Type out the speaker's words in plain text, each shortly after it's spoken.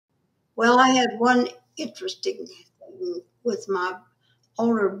Well, I had one interesting thing with my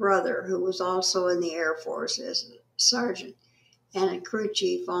older brother, who was also in the Air Force as a sergeant and a crew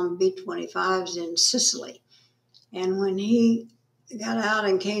chief on B 25s in Sicily. And when he got out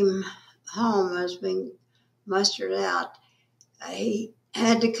and came home as being mustered out, he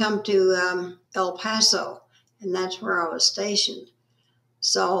had to come to El Paso, and that's where I was stationed.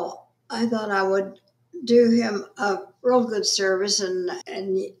 So I thought I would do him a real good service, and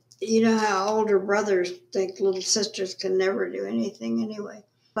you know how older brothers think little sisters can never do anything anyway.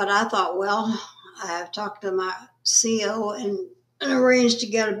 But I thought, well, I've talked to my CO and arranged to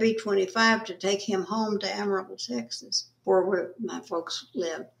get a B 25 to take him home to Amarillo, Texas, where my folks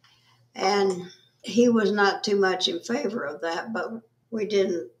live. And he was not too much in favor of that, but we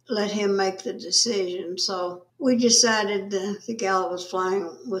didn't let him make the decision. So we decided the gal that was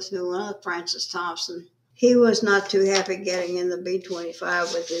flying with me, Frances Thompson, he was not too happy getting in the B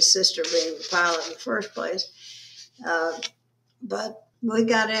 25 with his sister being the pilot in the first place. But we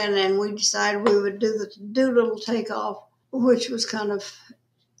got in and we decided we would do the Doolittle takeoff, which was kind of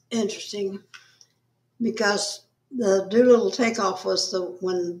interesting because the Doolittle takeoff was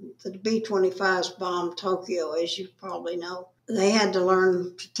when the B-25s bombed Tokyo, as you probably know. They had to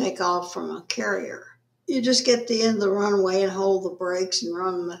learn to take off from a carrier. You just get to the end of the runway and hold the brakes and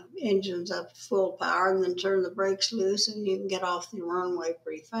run the engines up to full power and then turn the brakes loose and you can get off the runway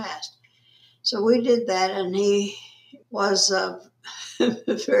pretty fast. So we did that, and he was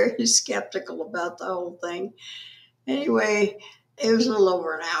very skeptical about the whole thing. Anyway, it was a little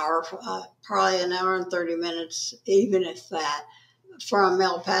over an hour, probably an hour and 30 minutes, even if that, from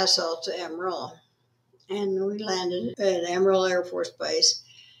El Paso to Amarillo. And we landed at Amarillo Air Force Base.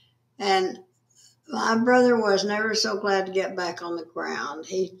 And my brother was never so glad to get back on the ground.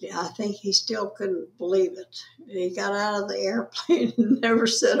 I think he still couldn't believe it. He got out of the airplane and never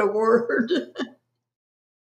said a word.